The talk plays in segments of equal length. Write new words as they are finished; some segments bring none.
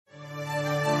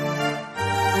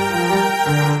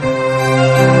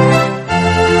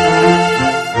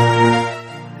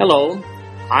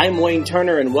I'm Wayne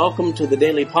Turner, and welcome to the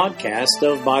daily podcast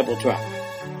of Bible Track.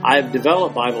 I've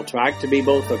developed Bible Track to be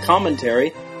both a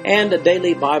commentary and a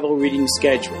daily Bible reading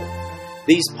schedule.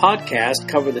 These podcasts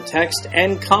cover the text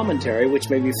and commentary, which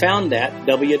may be found at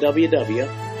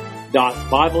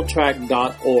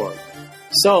www.bibletrack.org.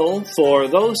 So, for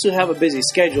those who have a busy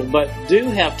schedule but do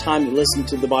have time to listen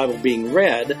to the Bible being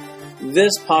read,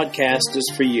 this podcast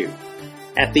is for you.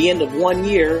 At the end of 1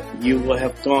 year, you will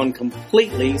have gone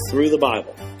completely through the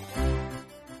Bible.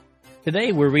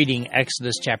 Today we're reading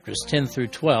Exodus chapters 10 through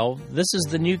 12. This is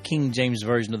the New King James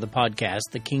Version of the podcast.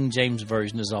 The King James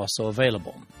Version is also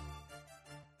available.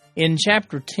 In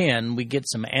chapter 10, we get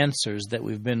some answers that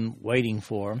we've been waiting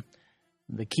for.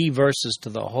 The key verses to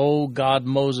the whole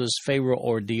God-Moses-Pharaoh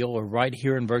ordeal are right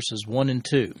here in verses 1 and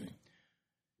 2.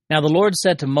 Now the Lord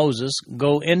said to Moses,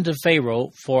 "Go into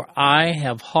Pharaoh, for I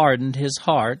have hardened his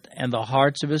heart and the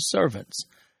hearts of his servants,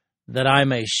 that I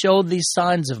may show these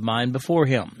signs of mine before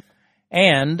him,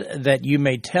 and that you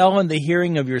may tell in the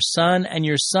hearing of your son and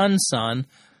your son's son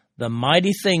the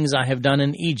mighty things I have done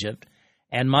in Egypt,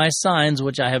 and my signs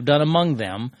which I have done among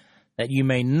them, that you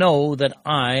may know that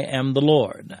I am the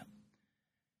Lord."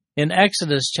 In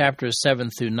Exodus chapters 7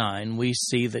 through 9, we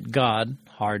see that God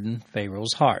hardened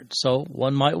Pharaoh's heart. So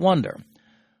one might wonder,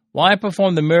 why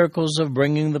perform the miracles of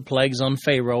bringing the plagues on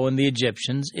Pharaoh and the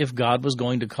Egyptians if God was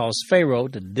going to cause Pharaoh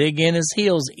to dig in his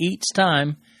heels each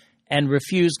time and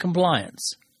refuse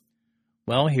compliance?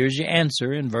 Well, here's your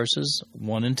answer in verses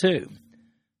 1 and 2.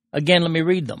 Again, let me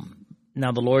read them.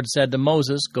 Now the Lord said to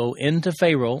Moses, "Go into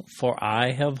Pharaoh, for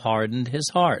I have hardened his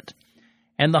heart,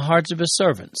 and the hearts of his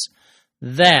servants,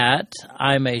 that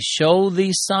I may show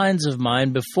these signs of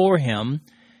mine before him,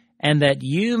 and that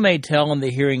you may tell in the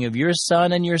hearing of your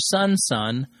son and your son's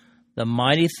son the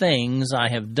mighty things I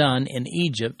have done in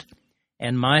Egypt,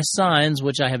 and my signs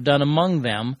which I have done among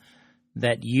them,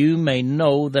 that you may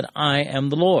know that I am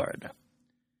the Lord."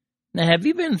 Now, have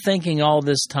you been thinking all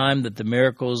this time that the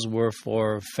miracles were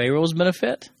for Pharaoh's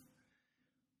benefit?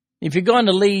 If you're going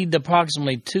to lead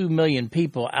approximately 2 million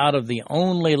people out of the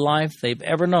only life they've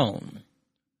ever known,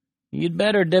 you'd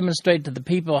better demonstrate to the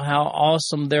people how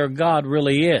awesome their God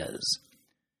really is.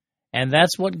 And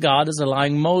that's what God is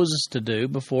allowing Moses to do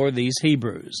before these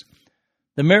Hebrews.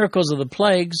 The miracles of the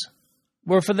plagues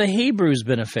were for the Hebrews'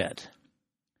 benefit.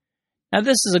 Now,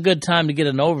 this is a good time to get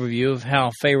an overview of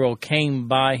how Pharaoh came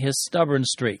by his stubborn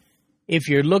streak. If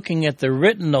you're looking at the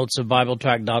written notes of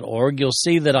BibleTrack.org, you'll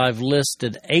see that I've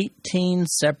listed 18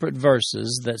 separate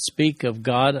verses that speak of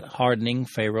God hardening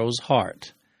Pharaoh's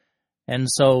heart. And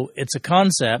so it's a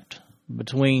concept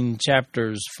between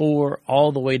chapters 4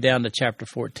 all the way down to chapter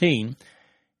 14.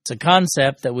 It's a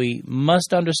concept that we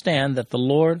must understand, that the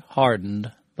Lord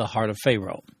hardened the heart of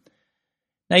Pharaoh.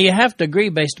 Now you have to agree,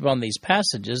 based upon these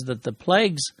passages, that the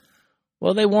plagues,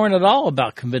 well, they weren't at all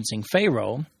about convincing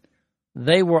Pharaoh.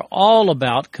 They were all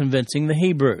about convincing the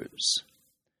Hebrews.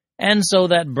 And so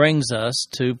that brings us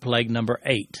to plague number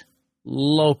 8,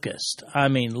 locust. I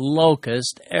mean,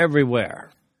 locust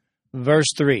everywhere.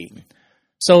 Verse 3,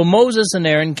 "So Moses and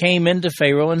Aaron came into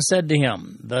Pharaoh and said to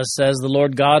him, 'Thus says the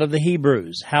Lord God of the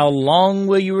Hebrews, how long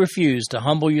will you refuse to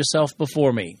humble yourself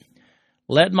before me?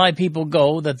 Let my people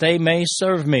go, that they may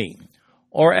serve me.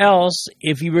 Or else,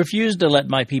 if you refuse to let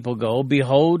my people go,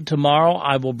 behold, tomorrow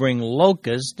I will bring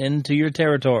locusts into your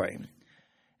territory.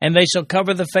 And they shall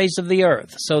cover the face of the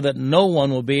earth, so that no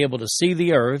one will be able to see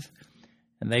the earth,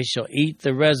 and they shall eat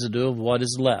the residue of what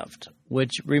is left,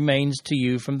 which remains to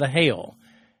you from the hail,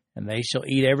 and they shall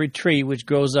eat every tree which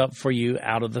grows up for you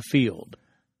out of the field.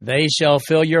 They shall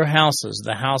fill your houses,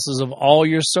 the houses of all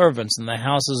your servants, and the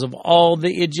houses of all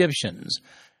the Egyptians,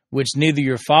 which neither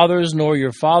your fathers nor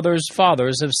your fathers'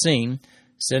 fathers have seen,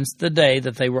 since the day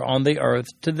that they were on the earth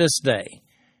to this day.'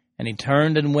 And he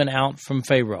turned and went out from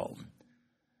Pharaoh.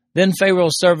 Then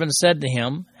Pharaoh's servants said to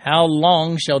him, 'How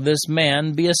long shall this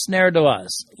man be a snare to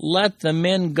us? Let the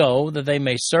men go, that they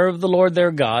may serve the Lord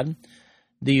their God.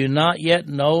 Do you not yet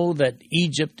know that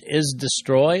Egypt is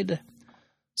destroyed?'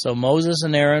 So Moses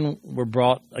and Aaron were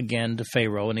brought again to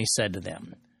Pharaoh, and he said to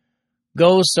them,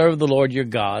 'Go serve the Lord your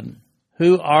God.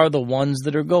 Who are the ones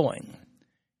that are going?'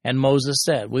 And Moses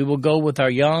said, 'We will go with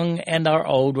our young and our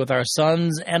old, with our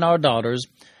sons and our daughters,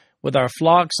 with our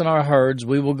flocks and our herds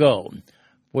we will go.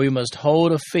 We must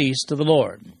hold a feast to the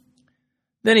Lord.'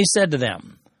 Then he said to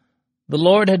them, 'The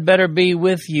Lord had better be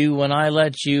with you when I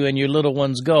let you and your little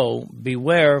ones go.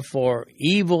 Beware, for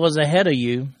evil is ahead of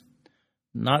you.'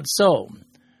 Not so.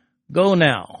 Go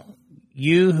now,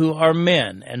 you who are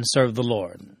men, and serve the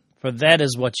Lord, for that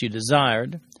is what you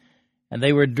desired.' And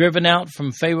they were driven out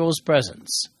from Pharaoh's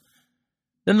presence.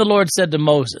 Then the Lord said to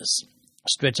Moses,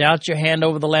 Stretch out your hand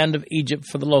over the land of Egypt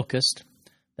for the locust,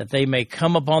 that they may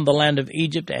come upon the land of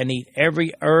Egypt and eat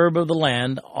every herb of the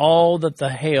land, all that the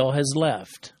hail has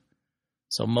left.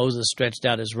 So Moses stretched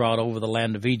out his rod over the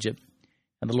land of Egypt,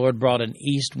 and the Lord brought an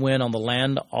east wind on the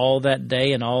land all that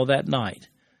day and all that night.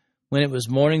 When it was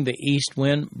morning, the east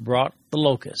wind brought the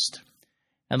locust.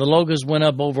 And the locust went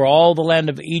up over all the land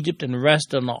of Egypt and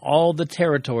rested on all the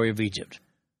territory of Egypt.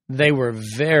 They were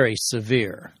very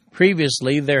severe.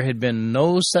 Previously there had been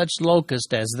no such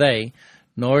locust as they,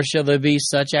 nor shall there be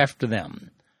such after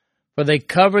them. For they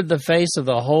covered the face of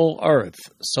the whole earth,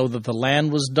 so that the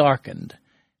land was darkened,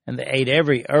 and they ate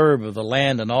every herb of the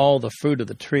land and all the fruit of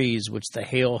the trees which the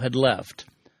hail had left.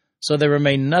 So there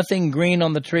remained nothing green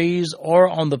on the trees or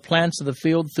on the plants of the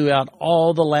field throughout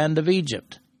all the land of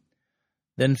Egypt.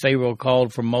 Then Pharaoh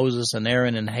called for Moses and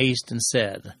Aaron in haste and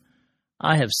said,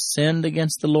 I have sinned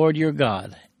against the Lord your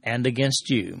God and against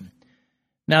you.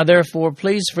 Now therefore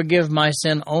please forgive my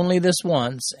sin only this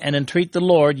once, and entreat the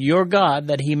Lord your God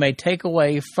that he may take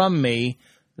away from me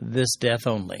this death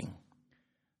only.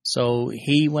 So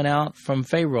he went out from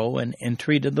Pharaoh and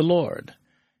entreated the Lord.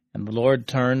 And the Lord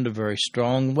turned a very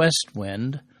strong west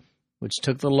wind, which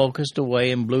took the locust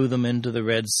away and blew them into the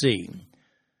Red Sea.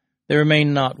 There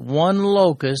remained not one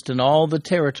locust in all the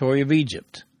territory of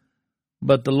Egypt.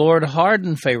 But the Lord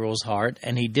hardened Pharaoh's heart,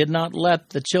 and he did not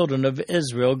let the children of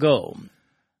Israel go.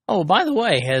 Oh, by the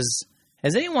way, has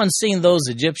anyone seen those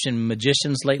Egyptian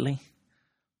magicians lately?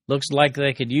 Looks like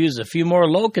they could use a few more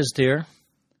locusts here.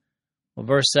 Well,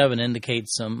 verse 7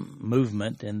 indicates some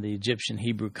movement in the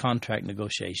Egyptian-Hebrew contract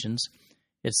negotiations.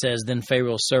 It says, Then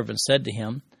Pharaoh's servant said to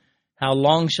him, How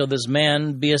long shall this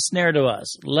man be a snare to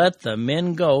us? Let the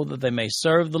men go, that they may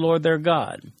serve the Lord their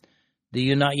God. Do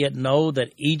you not yet know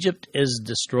that Egypt is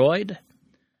destroyed?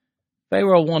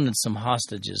 Pharaoh wanted some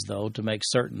hostages, though, to make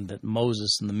certain that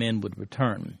Moses and the men would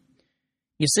return.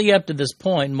 You see, up to this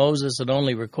point, Moses had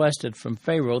only requested from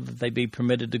Pharaoh that they be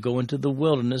permitted to go into the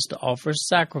wilderness to offer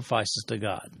sacrifices to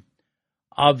God.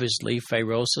 Obviously,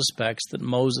 Pharaoh suspects that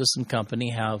Moses and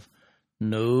company have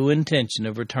no intention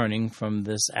of returning from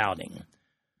this outing.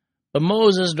 But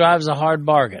Moses drives a hard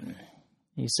bargain.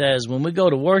 He says, when we go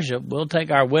to worship, we'll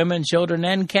take our women, children,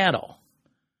 and cattle.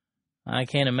 I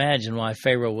can't imagine why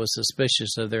Pharaoh was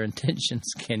suspicious of their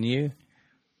intentions, can you?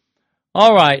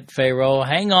 All right, Pharaoh,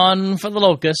 hang on for the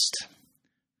locust.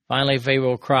 Finally,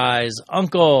 Pharaoh cries,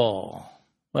 Uncle!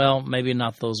 Well, maybe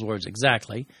not those words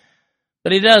exactly,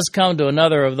 but he does come to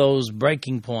another of those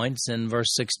breaking points in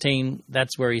verse 16.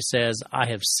 That's where he says, I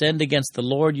have sinned against the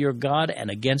Lord your God and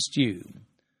against you.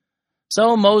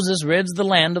 So Moses rids the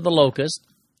land of the locust.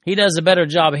 He does a better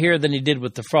job here than he did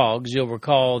with the frogs. You'll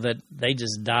recall that they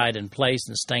just died in place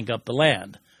and stank up the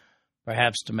land,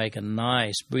 perhaps to make a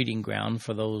nice breeding ground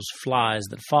for those flies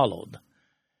that followed.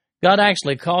 God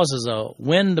actually causes a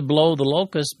wind to blow the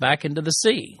locust back into the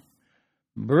sea.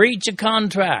 Breach of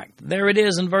contract. There it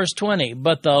is in verse 20.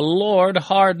 But the Lord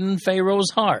hardened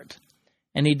Pharaoh's heart,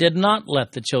 and he did not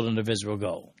let the children of Israel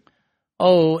go.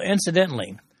 Oh,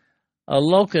 incidentally, a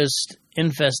locust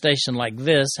infestation like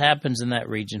this happens in that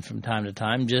region from time to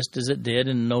time, just as it did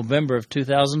in November of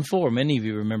 2004. Many of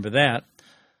you remember that.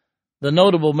 The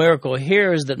notable miracle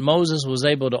here is that Moses was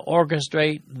able to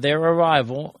orchestrate their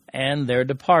arrival and their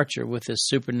departure with his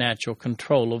supernatural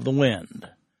control of the wind.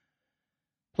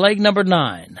 Plague number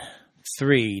 9,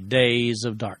 3 days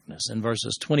of darkness, in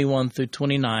verses 21 through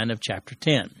 29 of chapter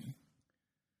 10.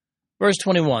 Verse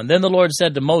 21, Then the Lord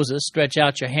said to Moses, Stretch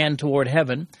out your hand toward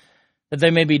heaven, that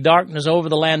there may be darkness over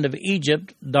the land of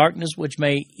Egypt, darkness which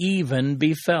may even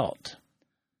be felt.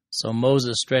 So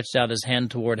Moses stretched out his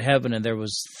hand toward heaven, and there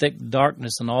was thick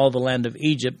darkness in all the land of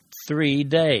Egypt 3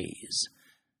 days.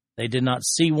 They did not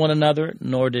see one another,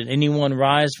 nor did anyone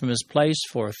rise from his place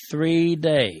for 3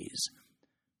 days.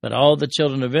 But all the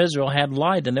children of Israel had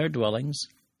light in their dwellings.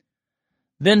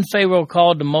 Then Pharaoh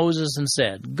called to Moses and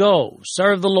said, Go,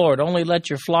 serve the Lord, only let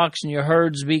your flocks and your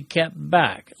herds be kept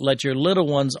back. Let your little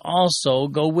ones also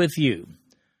go with you.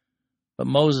 But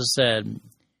Moses said,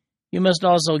 You must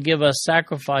also give us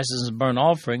sacrifices and burnt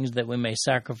offerings, that we may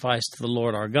sacrifice to the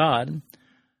Lord our God.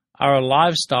 Our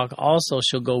livestock also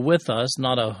shall go with us,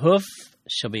 not a hoof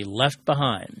shall be left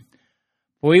behind.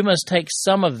 For we must take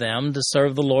some of them to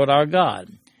serve the Lord our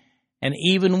God. And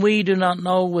even we do not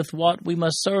know with what we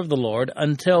must serve the Lord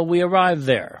until we arrive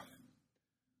there.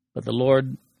 But the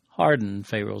Lord hardened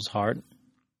Pharaoh's heart,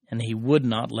 and he would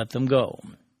not let them go.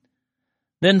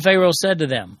 Then Pharaoh said to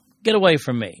them, Get away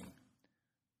from me.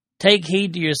 Take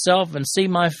heed to yourself and see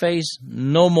my face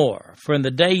no more, for in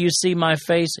the day you see my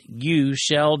face, you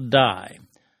shall die.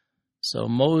 So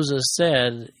Moses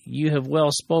said, You have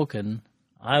well spoken,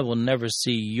 I will never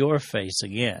see your face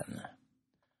again.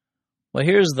 Well,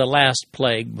 here's the last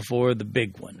plague before the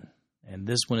big one, and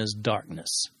this one is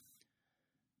darkness.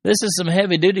 This is some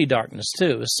heavy-duty darkness,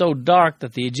 too. It's so dark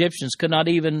that the Egyptians could not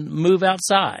even move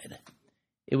outside.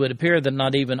 It would appear that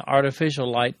not even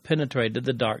artificial light penetrated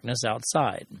the darkness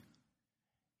outside.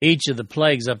 Each of the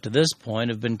plagues up to this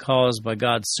point have been caused by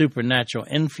God's supernatural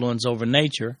influence over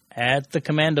nature at the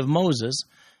command of Moses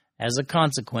as a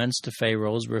consequence to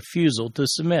Pharaoh's refusal to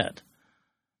submit.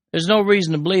 There's no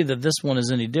reason to believe that this one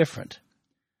is any different.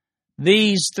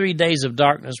 These 3 days of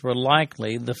darkness were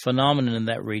likely the phenomenon in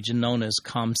that region known as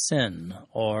Khamsin,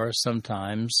 or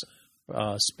sometimes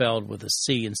spelled with a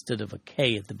C instead of a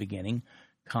K at the beginning,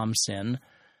 Khamsin.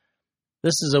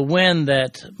 This is a wind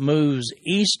that moves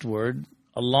eastward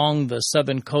along the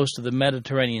southern coast of the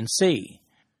Mediterranean Sea,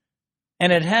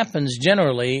 and it happens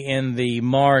generally in the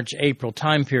March-April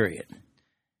time period.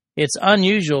 It's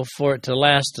unusual for it to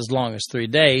last as long as 3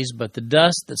 days, but the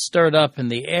dust that's stirred up in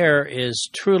the air is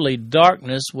truly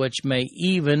darkness, which may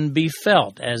even be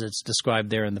felt, as it's described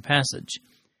there in the passage.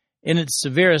 In its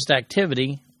severest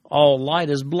activity, all light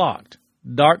is blocked.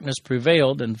 Darkness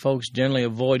prevailed, and folks generally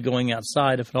avoid going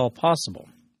outside if at all possible.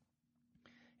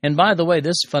 And by the way,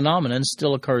 this phenomenon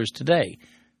still occurs today,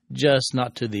 just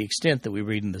not to the extent that we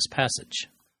read in this passage.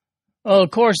 Well, of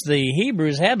course, the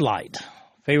Hebrews had light.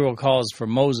 Pharaoh calls for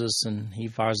Moses, and he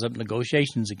fires up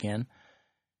negotiations again.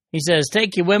 He says,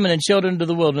 "Take your women and children to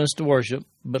the wilderness to worship,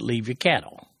 but leave your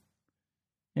cattle."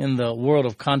 In the world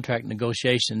of contract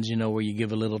negotiations, where you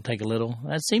give a little, take a little,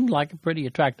 that seemed like a pretty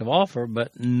attractive offer,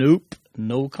 but nope,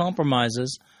 no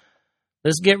compromises.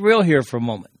 Let's get real here for a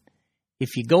moment.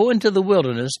 If you go into the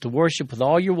wilderness to worship with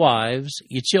all your wives,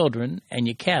 your children, and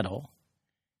your cattle,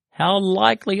 how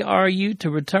likely are you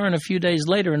to return a few days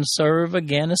later and serve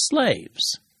again as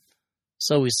slaves?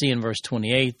 So we see in verse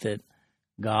 28 that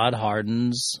God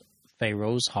hardens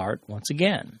Pharaoh's heart once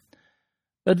again.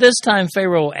 But this time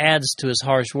Pharaoh adds to his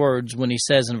harsh words when he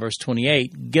says in verse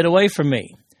 28, "Get away from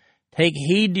me. Take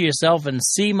heed to yourself and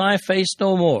see my face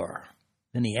no more."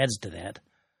 Then he adds to that,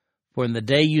 "For in the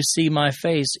day you see my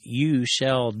face, you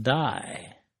shall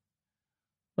die."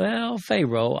 Well,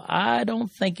 Pharaoh, I don't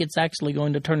think it's actually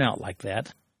going to turn out like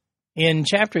that. In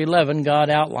chapter 11, God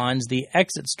outlines the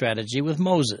exit strategy with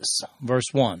Moses. Verse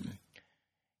 1,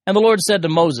 "And the Lord said to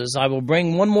Moses, I will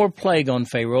bring one more plague on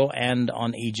Pharaoh and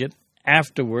on Egypt.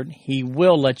 Afterward, he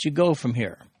will let you go from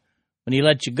here. When he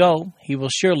lets you go, he will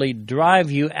surely drive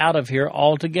you out of here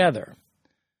altogether.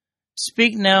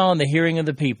 Speak now in the hearing of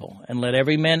the people, and let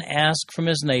every man ask from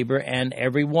his neighbor and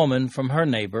every woman from her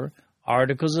neighbor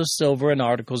articles of silver and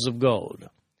articles of gold."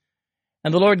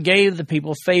 And the Lord gave the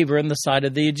people favor in the sight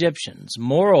of the Egyptians.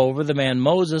 Moreover, the man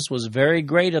Moses was very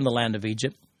great in the land of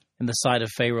Egypt, in the sight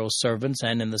of Pharaoh's servants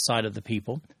and in the sight of the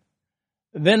people.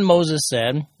 Then Moses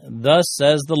said, "Thus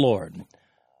says the Lord,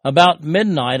 about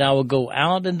midnight I will go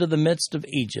out into the midst of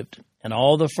Egypt, and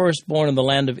all the firstborn in the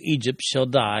land of Egypt shall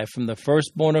die, from the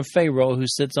firstborn of Pharaoh who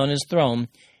sits on his throne,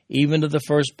 even to the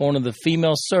firstborn of the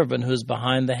female servant who is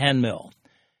behind the handmill,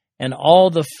 and all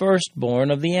the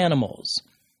firstborn of the animals.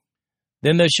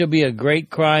 Then there shall be a great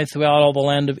cry throughout all the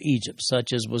land of Egypt,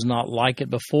 such as was not like it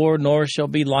before, nor shall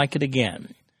be like it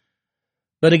again.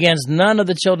 But against none of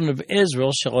the children of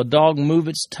Israel shall a dog move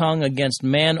its tongue against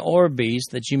man or beast,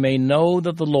 that you may know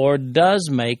that the Lord does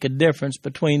make a difference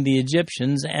between the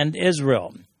Egyptians and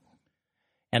Israel.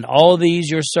 And all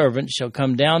these your servants shall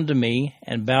come down to me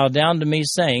and bow down to me,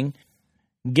 saying,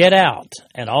 Get out,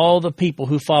 and all the people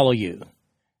who follow you.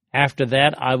 After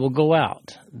that I will go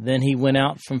out." Then he went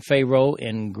out from Pharaoh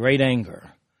in great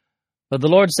anger. But the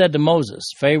Lord said to Moses,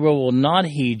 "Pharaoh will not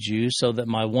heed you, so that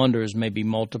my wonders may be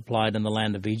multiplied in the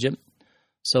land of Egypt."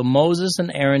 So Moses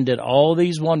and Aaron did all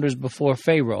these wonders before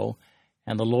Pharaoh,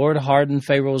 and the Lord hardened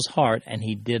Pharaoh's heart, and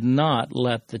he did not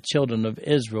let the children of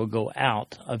Israel go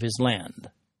out of his land.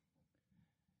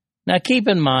 Now keep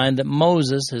in mind that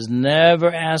Moses has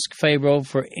never asked Pharaoh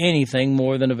for anything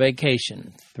more than a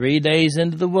vacation, 3 days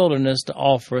into the wilderness to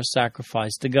offer a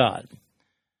sacrifice to God.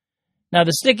 Now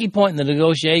the sticky point in the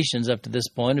negotiations up to this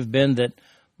point have been that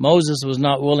Moses was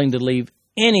not willing to leave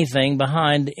anything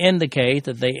behind to indicate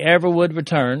that they ever would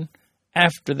return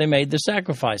after they made their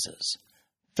sacrifices.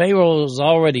 Pharaoh has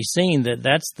already seen that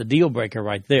that's the deal breaker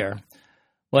right there.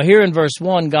 Well, here in verse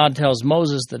 1, God tells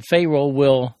Moses that Pharaoh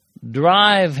will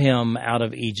drive him out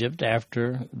of Egypt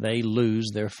after they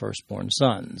lose their firstborn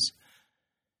sons.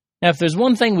 Now, if there's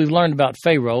one thing we've learned about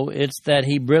Pharaoh, it's that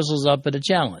he bristles up at a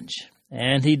challenge,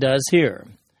 and he does here.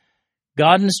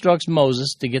 God instructs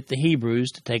Moses to get the Hebrews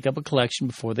to take up a collection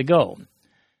before they go.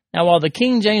 Now, while the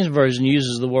King James Version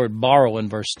uses the word borrow in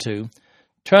verse 2,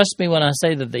 Trust me when I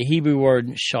say that the Hebrew word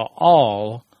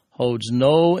sha'al holds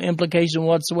no implication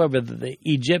whatsoever that the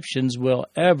Egyptians will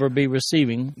ever be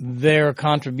receiving their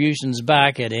contributions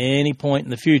back at any point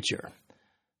in the future.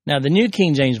 Now, the New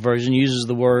King James Version uses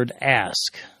the word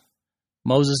ask.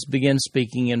 Moses begins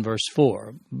speaking in verse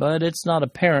 4, but it's not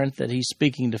apparent that he's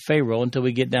speaking to Pharaoh until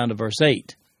we get down to verse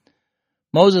 8.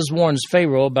 Moses warns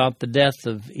Pharaoh about the death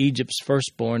of Egypt's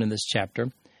firstborn in this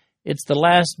chapter. It's the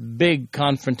last big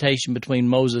confrontation between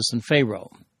Moses and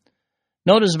Pharaoh.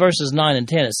 Notice verses 9 and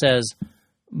 10. It says,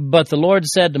 "But the Lord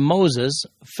said to Moses,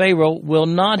 Pharaoh will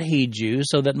not heed you,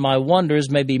 so that my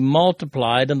wonders may be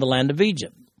multiplied in the land of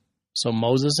Egypt." So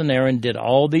Moses and Aaron did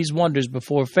all these wonders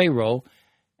before Pharaoh,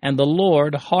 and the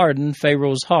Lord hardened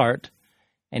Pharaoh's heart,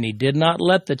 and he did not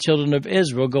let the children of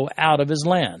Israel go out of his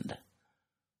land.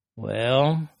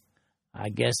 Well, I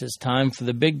guess it's time for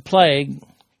the big plague,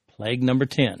 plague number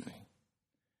 10.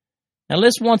 Now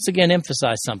let's once again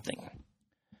emphasize something.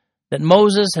 That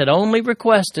Moses had only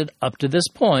requested, up to this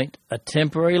point, a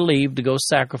temporary leave to go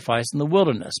sacrifice in the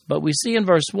wilderness. But we see in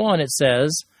verse 1 it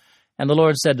says, "And the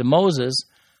Lord said to Moses,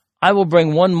 I will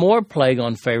bring one more plague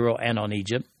on Pharaoh and on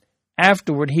Egypt.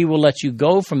 Afterward he will let you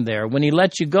go from there. When he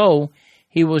lets you go,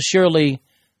 he will surely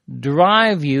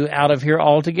drive you out of here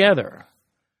altogether."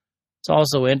 It's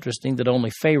also interesting that only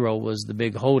Pharaoh was the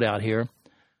big holdout here.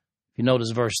 If you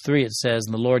notice verse 3, it says,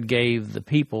 "And the Lord gave the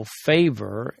people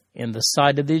favor in the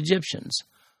sight of the Egyptians.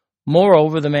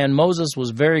 Moreover, the man Moses was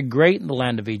very great in the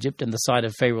land of Egypt, in the sight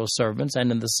of Pharaoh's servants,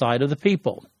 and in the sight of the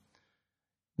people."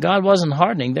 God wasn't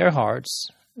hardening their hearts.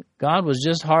 God was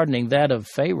just hardening that of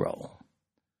Pharaoh.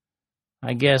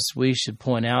 I guess we should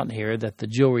point out here that the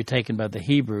jewelry taken by the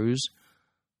Hebrews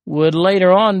would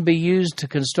later on be used to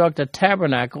construct a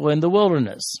tabernacle in the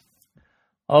wilderness.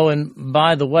 Oh, and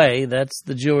by the way, that's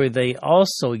the jewelry they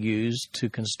also used to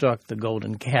construct the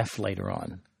golden calf later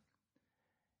on.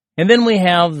 And then we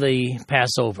have the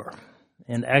Passover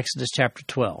in Exodus chapter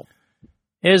 12,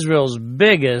 Israel's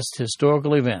biggest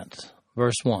historical event.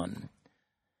 Verse 1.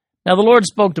 "Now the Lord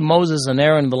spoke to Moses and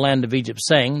Aaron in the land of Egypt,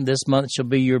 saying, This month shall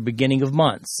be your beginning of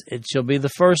months. It shall be the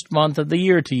first month of the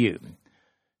year to you.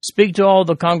 Speak to all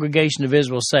the congregation of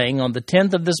Israel, saying, On the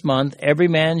 10th of this month every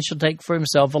man shall take for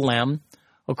himself a lamb,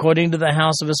 according to the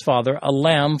house of his father, a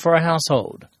lamb for a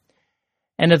household.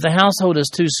 And if the household is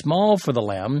too small for the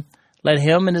lamb, let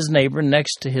him and his neighbor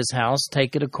next to his house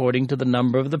take it according to the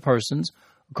number of the persons.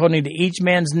 According to each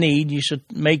man's need, you shall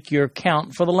make your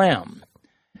count for the lamb.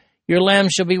 Your lamb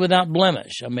shall be without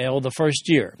blemish, a male of the first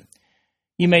year.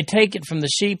 You may take it from the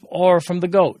sheep or from the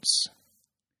goats.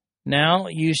 Now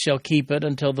you shall keep it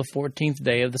until the 14th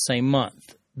day of the same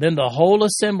month. Then the whole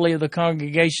assembly of the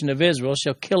congregation of Israel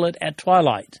shall kill it at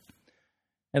twilight.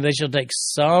 And they shall take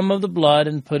some of the blood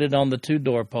and put it on the 2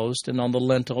 doorposts and on the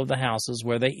lintel of the houses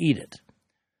where they eat it.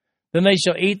 Then they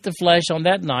shall eat the flesh on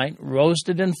that night,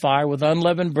 roasted in fire with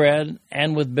unleavened bread,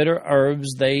 and with bitter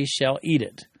herbs they shall eat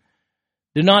it.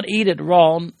 Do not eat it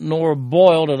raw, nor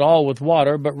boiled at all with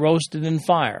water, but roasted in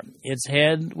fire, its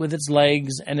head with its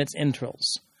legs and its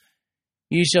entrails.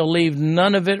 You shall leave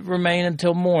none of it remain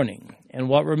until morning, and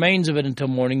what remains of it until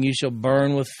morning you shall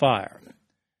burn with fire.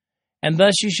 And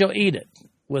thus you shall eat it,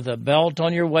 with a belt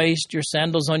on your waist, your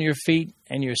sandals on your feet,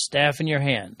 and your staff in your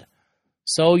hand.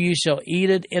 So you shall eat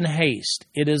it in haste.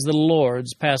 It is the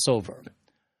Lord's Passover.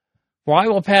 For I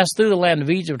will pass through the land of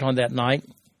Egypt on that night,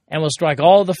 and will strike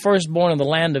all the firstborn of the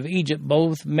land of Egypt,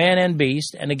 both man and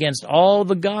beast, and against all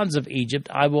the gods of Egypt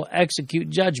I will execute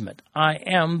judgment. I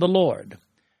am the Lord.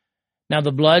 Now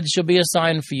the blood shall be a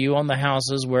sign for you on the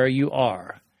houses where you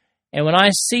are. And when I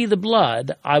see the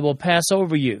blood, I will pass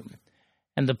over you.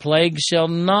 And the plague shall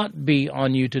not be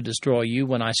on you to destroy you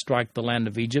when I strike the land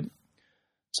of Egypt.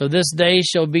 So this day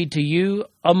shall be to you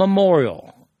a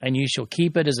memorial, and you shall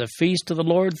keep it as a feast to the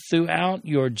Lord throughout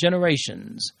your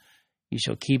generations. You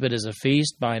shall keep it as a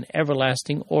feast by an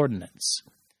everlasting ordinance.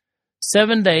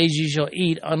 7 days you shall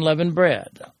eat unleavened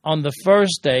bread. On the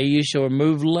first day you shall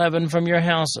remove leaven from your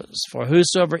houses. For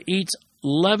whosoever eats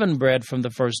leavened bread from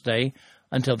the first day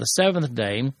until the 7th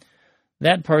day,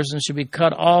 that person shall be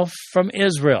cut off from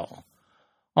Israel.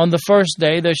 On the first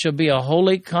day there shall be a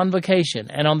holy convocation,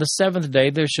 and on the 7th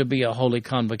day there shall be a holy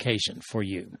convocation for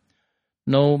you.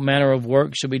 No manner of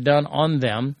work shall be done on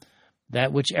them,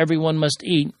 that which everyone must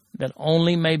eat, that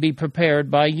only may be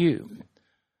prepared by you.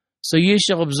 So you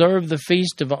shall observe the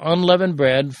feast of unleavened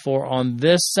bread, for on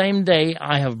this same day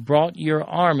I have brought your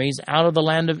armies out of the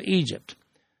land of Egypt.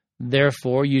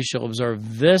 Therefore you shall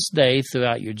observe this day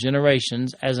throughout your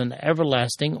generations as an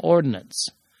everlasting ordinance.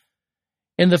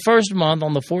 In the first month,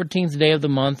 on the 14th day of the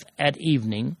month at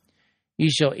evening, Ye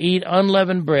shall eat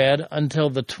unleavened bread until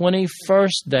the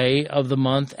 21st day of the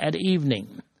month at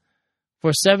evening.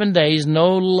 For 7 days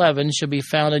no leaven shall be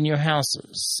found in your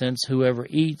houses, since whoever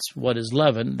eats what is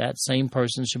leavened, that same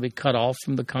person shall be cut off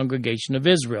from the congregation of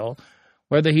Israel,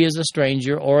 whether he is a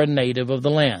stranger or a native of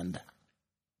the land.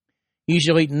 Ye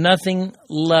shall eat nothing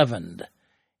leavened.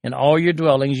 In all your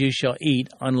dwellings you shall eat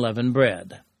unleavened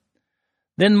bread.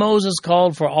 Then Moses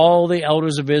called for all the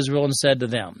elders of Israel and said to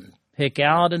them, Pick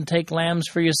out and take lambs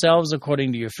for yourselves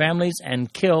according to your families,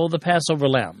 and kill the Passover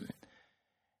lamb.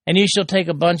 And ye shall take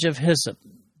a bunch of hyssop,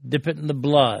 dip it in the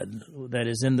blood that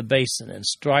is in the basin, and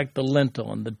strike the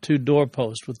lintel and the 2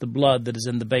 doorposts with the blood that is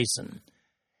in the basin.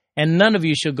 And none of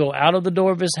you shall go out of the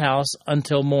door of his house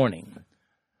until morning.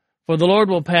 For the Lord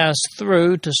will pass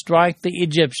through to strike the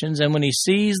Egyptians, and when he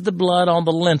sees the blood on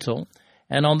the lintel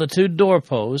and on the 2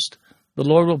 doorposts, the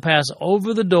Lord will pass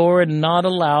over the door and not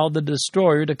allow the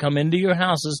destroyer to come into your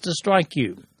houses to strike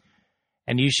you.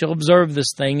 And you shall observe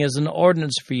this thing as an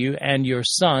ordinance for you and your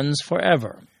sons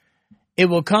forever. It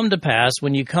will come to pass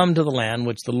when you come to the land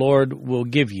which the Lord will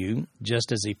give you,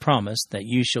 just as he promised, that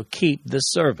you shall keep this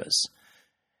service.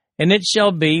 And it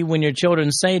shall be, when your children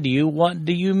say to you, What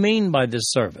do you mean by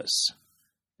this service?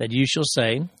 That you shall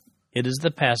say, It is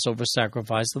the Passover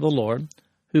sacrifice of the Lord,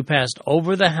 who passed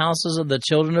over the houses of the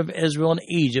children of Israel in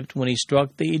Egypt when he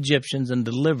struck the Egyptians and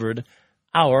delivered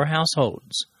our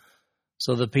households.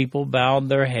 So the people bowed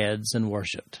their heads and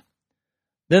worshipped.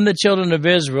 Then the children of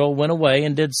Israel went away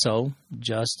and did so,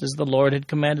 just as the Lord had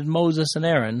commanded Moses and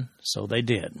Aaron, so they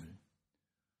did.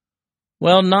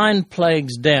 Well, 9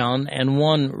 plagues down and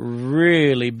 1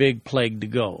 really big plague to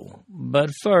go.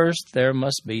 But first, there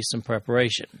must be some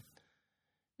preparation.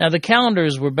 Now, the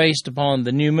calendars were based upon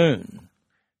the new moon.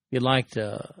 If you'd like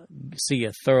to see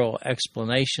a thorough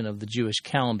explanation of the Jewish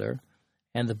calendar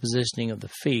and the positioning of the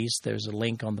feast, there's a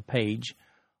link on the page.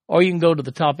 Or you can go to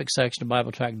the topic section of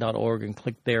BibleTrack.org and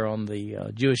click there on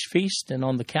the Jewish feast and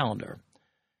on the calendar.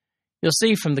 You'll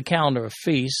see from the calendar of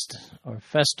feast or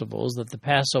festivals that the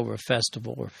Passover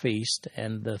festival or feast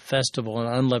and the festival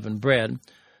of unleavened bread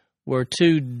were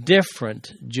 2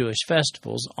 different Jewish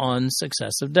festivals on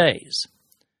successive days.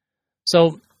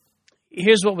 So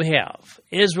here's what we have.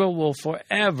 Israel will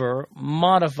forever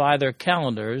modify their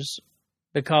calendars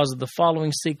because of the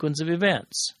following sequence of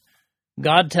events.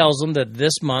 God tells them that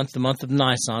this month, the month of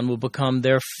Nisan, will become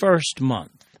their first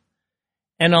month.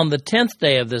 And on the 10th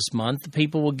day of this month, the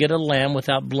people will get a lamb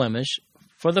without blemish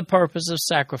for the purpose of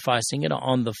sacrificing it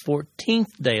on the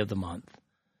 14th day of the month.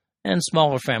 And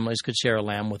smaller families could share a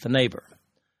lamb with a neighbor.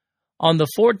 On the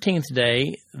 14th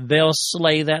day, they'll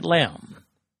slay that lamb.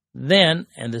 Then,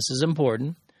 and this is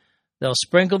important, they'll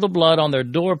sprinkle the blood on their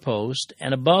doorpost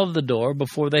and above the door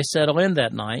before they settle in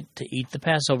that night to eat the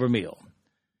Passover meal.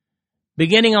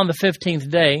 Beginning on the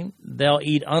 15th day, they'll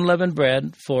eat unleavened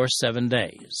bread for 7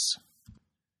 days.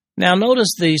 Now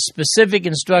notice the specific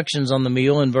instructions on the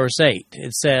meal in verse 8.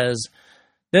 It says,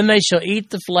 Then they shall eat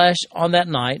the flesh on that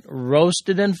night,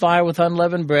 roasted in fire with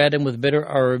unleavened bread, and with bitter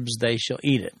herbs they shall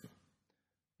eat it.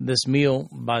 This meal,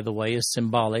 by the way, is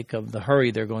symbolic of the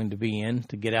hurry they're going to be in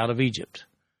to get out of Egypt.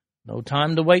 No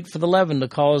time to wait for the leaven to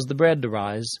cause the bread to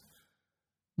rise.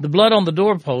 The blood on the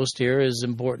doorpost here is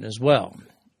important as well.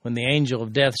 When the angel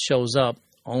of death shows up,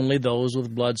 only those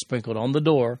with blood sprinkled on the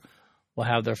door will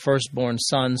have their firstborn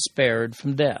son spared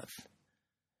from death.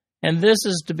 And this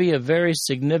is to be a very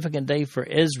significant day for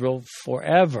Israel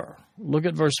forever. Look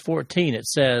at verse 14. It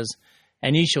says,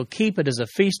 And ye shall keep it as a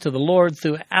feast to the Lord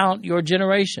throughout your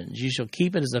generations. Ye shall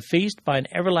keep it as a feast by an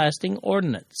everlasting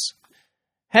ordinance.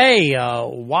 Hey,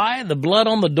 why the blood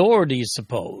on the door, do you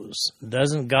suppose?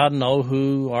 Doesn't God know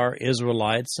who are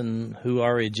Israelites and who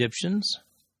are Egyptians?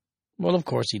 Well, of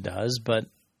course he does, but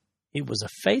it was a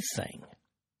faith thing.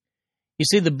 You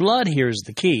see, the blood here is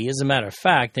the key. As a matter of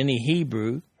fact, any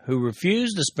Hebrew who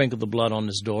refused to sprinkle the blood on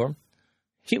his door,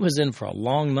 he was in for a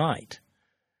long night.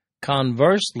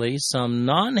 Conversely, some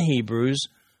non-Hebrews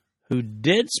who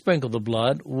did sprinkle the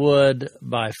blood would,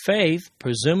 by faith,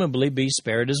 presumably be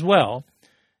spared as well,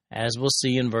 as we'll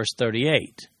see in verse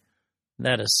 38.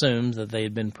 That assumes that they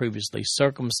had been previously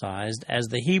circumcised as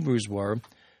the Hebrews were,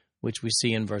 which we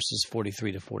see in verses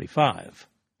 43 to 45.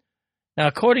 Now,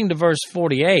 according to verse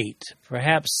 48,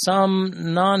 perhaps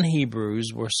some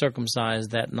non-Hebrews were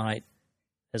circumcised that night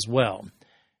as well.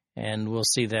 And we'll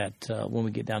see that when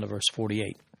we get down to verse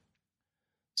 48.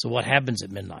 So what happens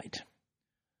at midnight?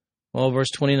 Well,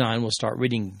 verse 29, we'll start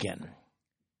reading again.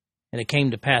 And it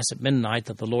came to pass at midnight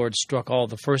that the Lord struck all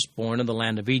the firstborn of the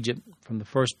land of Egypt, from the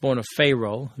firstborn of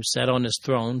Pharaoh, who sat on his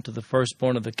throne, to the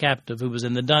firstborn of the captive who was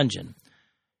in the dungeon,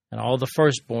 and all the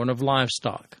firstborn of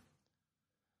livestock.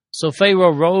 So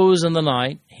Pharaoh rose in the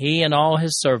night, he and all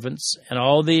his servants and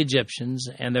all the Egyptians,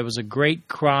 and there was a great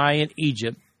cry in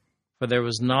Egypt, for there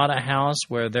was not a house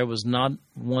where there was not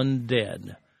one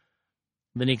dead.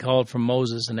 Then he called for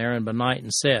Moses and Aaron by night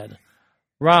and said,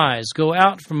 Rise, go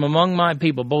out from among my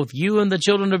people, both you and the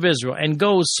children of Israel, and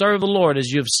go serve the Lord as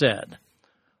you have said.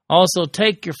 Also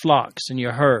take your flocks and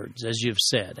your herds, as you have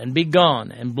said, and be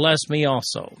gone, and bless me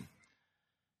also.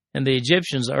 And the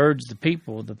Egyptians urged the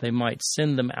people that they might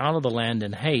send them out of the land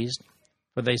in haste,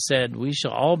 for they said, We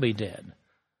shall all be dead.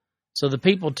 So the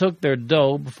people took their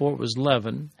dough before it was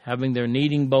leavened, having their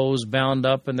kneading bowls bound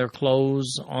up and their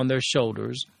clothes on their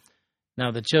shoulders.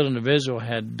 Now the children of Israel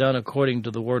had done according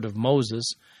to the word of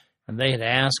Moses, and they had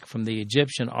asked from the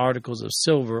Egyptian articles of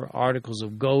silver, articles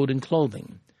of gold, and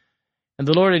clothing. And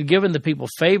the Lord had given the people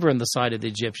favor in the sight of the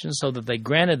Egyptians, so that they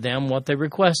granted them what they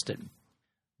requested.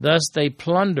 Thus they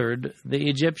plundered the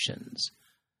Egyptians.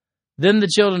 Then the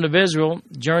children of Israel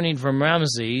journeyed from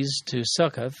Ramses to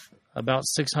Succoth, about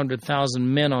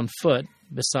 600,000 men on foot,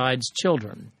 besides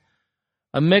children.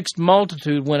 A mixed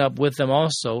multitude went up with them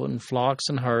also, and flocks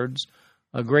and herds,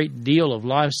 a great deal of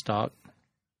livestock.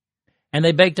 And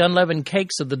they baked unleavened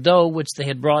cakes of the dough which they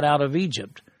had brought out of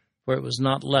Egypt, for it was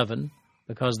not leavened,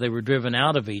 because they were driven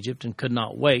out of Egypt and could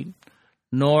not wait,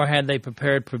 nor had they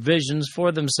prepared provisions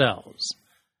for themselves.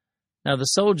 Now the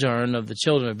sojourn of the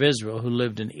children of Israel who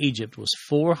lived in Egypt was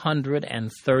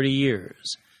 430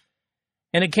 years.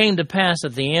 And it came to pass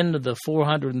at the end of the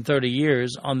 430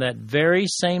 years, on that very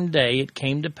same day it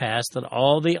came to pass that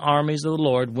all the armies of the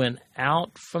Lord went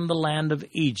out from the land of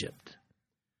Egypt.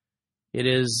 It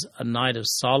is a night of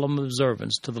solemn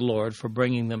observance to the Lord for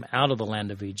bringing them out of the land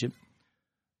of Egypt.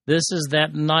 This is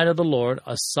that night of the Lord,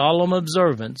 a solemn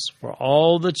observance for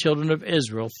all the children of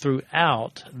Israel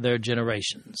throughout their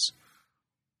generations.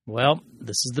 Well,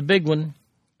 this is the big one.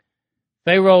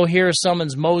 Pharaoh here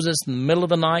summons Moses in the middle of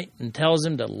the night and tells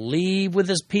him to leave with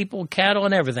his people, cattle,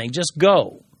 and everything. Just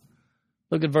go.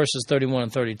 Look at verses 31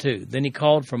 and 32. Then he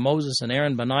called for Moses and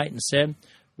Aaron by night and said,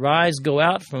 Rise, go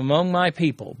out from among my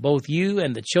people, both you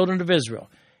and the children of Israel,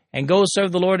 and go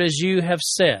serve the Lord as you have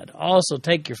said. Also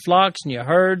take your flocks and your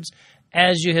herds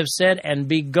as you have said, and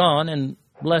be gone, and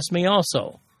bless me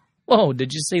also. Whoa,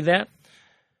 did you see that?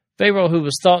 Pharaoh, who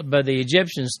was thought by the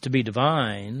Egyptians to be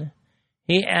divine,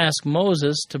 he asked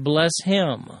Moses to bless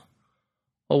him.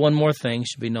 Well, one more thing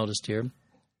should be noticed here.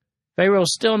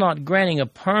 Pharaoh's still not granting a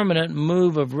permanent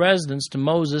move of residence to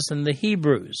Moses and the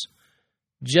Hebrews,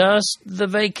 just the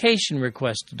vacation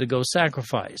requested to go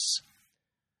sacrifice.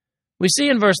 We see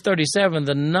in verse 37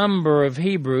 the number of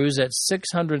Hebrews at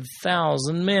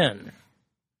 600,000 men.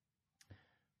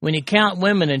 When you count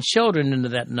women and children into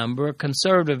that number, a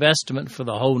conservative estimate for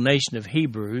the whole nation of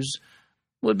Hebrews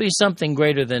would be something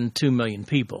greater than 2 million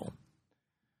people.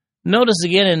 Notice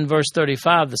again in verse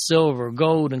 35 the silver,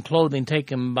 gold, and clothing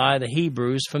taken by the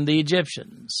Hebrews from the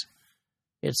Egyptians.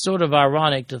 It's sort of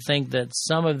ironic to think that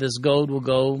some of this gold will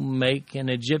go make an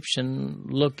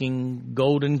Egyptian-looking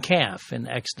golden calf in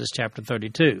Exodus chapter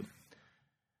 32.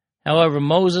 However,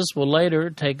 Moses will later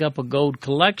take up a gold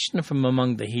collection from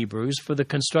among the Hebrews for the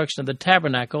construction of the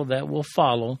tabernacle that will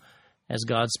follow, as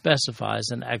God specifies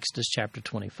in Exodus chapter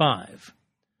 25.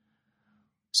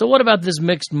 So what about this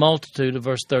mixed multitude of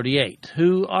verse 38?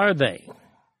 Who are they?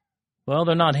 Well,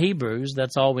 they're not Hebrews.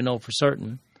 That's all we know for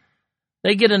certain.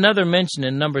 They get another mention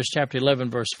in Numbers chapter 11,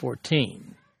 verse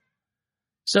 14.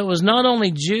 So it was not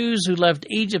only Jews who left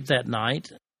Egypt that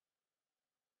night.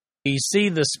 We see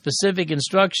the specific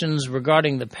instructions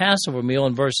regarding the Passover meal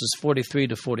in verses 43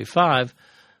 to 45,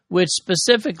 which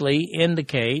specifically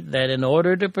indicate that in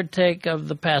order to partake of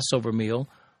the Passover meal,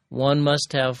 one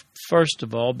must have, first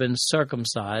of all, been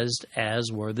circumcised,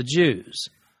 as were the Jews.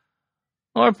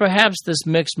 Or perhaps this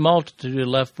mixed multitude who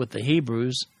left with the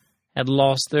Hebrews had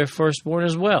lost their firstborn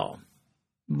as well,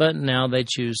 but now they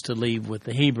choose to leave with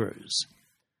the Hebrews.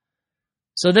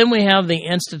 So then we have the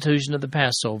institution of the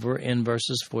Passover in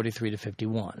verses 43 to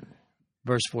 51.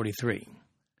 Verse 43.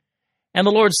 And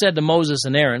the Lord said to Moses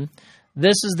and Aaron,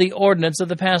 This is the ordinance of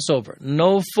the Passover.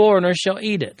 No foreigner shall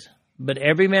eat it, but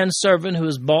every man's servant who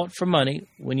is bought for money,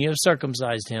 when you have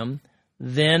circumcised him,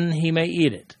 then he may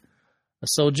eat it. A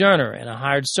sojourner and a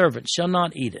hired servant shall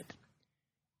not eat it.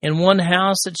 In one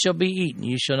house it shall be eaten.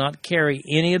 You shall not carry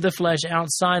any of the flesh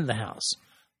outside the house,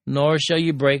 nor shall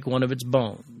you break one of its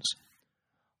bones.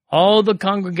 All the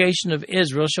congregation of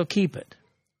Israel shall keep it.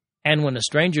 And when a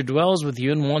stranger dwells with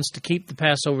you and wants to keep the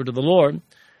Passover to the Lord,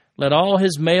 let all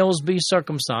his males be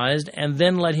circumcised, and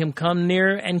then let him come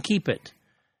near and keep it.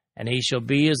 And he shall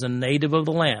be as a native of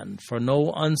the land, for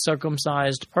no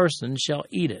uncircumcised person shall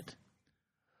eat it.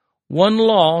 One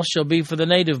law shall be for the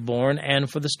native born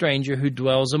and for the stranger who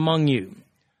dwells among you.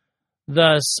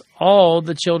 Thus all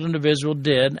the children of Israel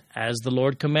did, as the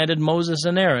Lord commanded Moses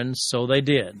and Aaron, so they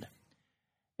did.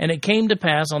 And it came to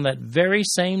pass on that very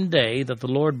same day that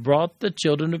the Lord brought the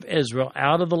children of Israel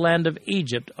out of the land of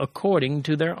Egypt according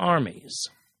to their armies.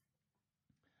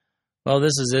 Well,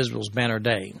 this is Israel's banner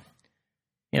day.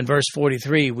 In verse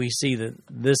 43, we see that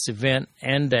this event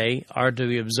and day are to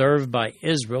be observed by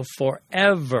Israel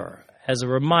forever as a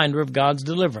reminder of God's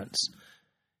deliverance.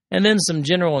 And then some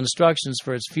general instructions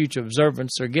for its future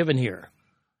observance are given here.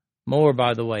 More,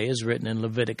 by the way, is written in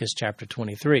Leviticus chapter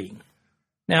 23.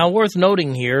 Now, worth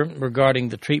noting here regarding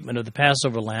the treatment of the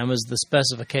Passover lamb is the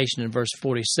specification in verse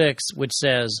 46, which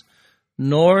says,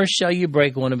 "Nor shall you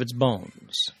break one of its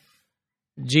bones."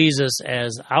 Jesus,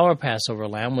 as our Passover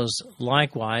lamb, was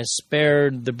likewise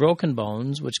spared the broken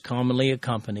bones which commonly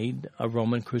accompanied a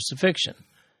Roman crucifixion.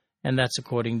 And that's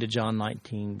according to John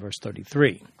 19, verse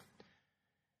 33.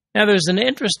 Now, there's an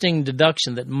interesting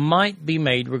deduction that might be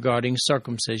made regarding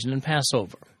circumcision and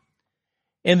Passover.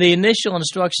 In the initial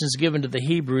instructions given to the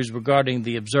Hebrews regarding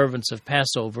the observance of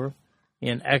Passover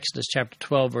in Exodus chapter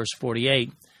 12, verse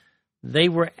 48, they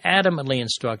were adamantly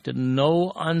instructed,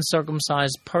 no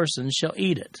uncircumcised person shall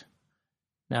eat it.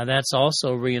 Now, that's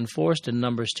also reinforced in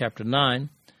Numbers chapter 9,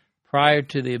 prior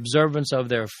to the observance of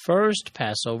their first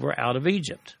Passover out of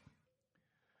Egypt.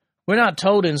 We're not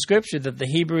told in Scripture that the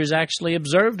Hebrews actually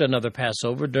observed another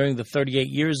Passover during the 38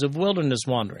 years of wilderness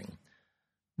wandering,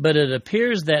 but it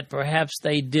appears that perhaps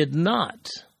they did not,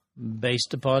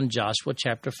 based upon Joshua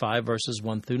chapter 5, verses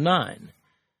 1 through 9.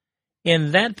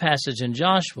 In that passage in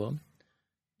Joshua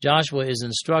is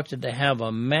instructed to have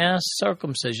a mass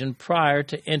circumcision prior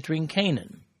to entering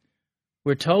Canaan.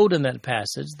 We're told in that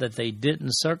passage that they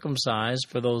didn't circumcise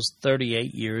for those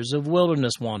 38 years of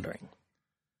wilderness wandering.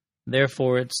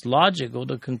 Therefore, it's logical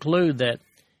to conclude that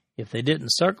if they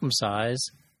didn't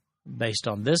circumcise, based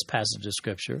on this passage of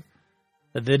Scripture,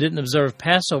 that they didn't observe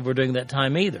Passover during that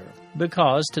time either,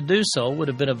 because to do so would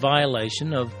have been a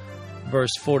violation of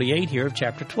verse 48 here of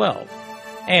chapter 12.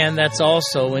 And that's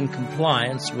also in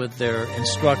compliance with their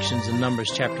instructions in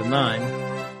Numbers chapter 9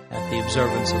 at the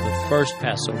observance of the first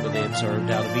Passover they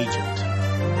observed out of Egypt.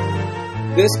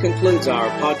 This concludes our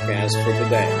podcast for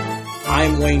today.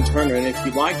 I'm Wayne Turner, and if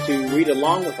you'd like to read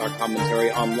along with our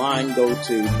commentary online, go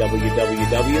to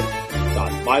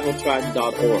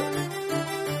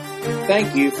www.bibletrack.org.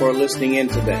 Thank you for listening in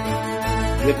today.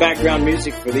 The background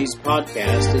music for these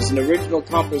podcasts is an original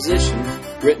composition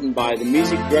written by the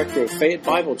music director of Fayette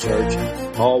Bible Church,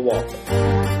 Paul Walker.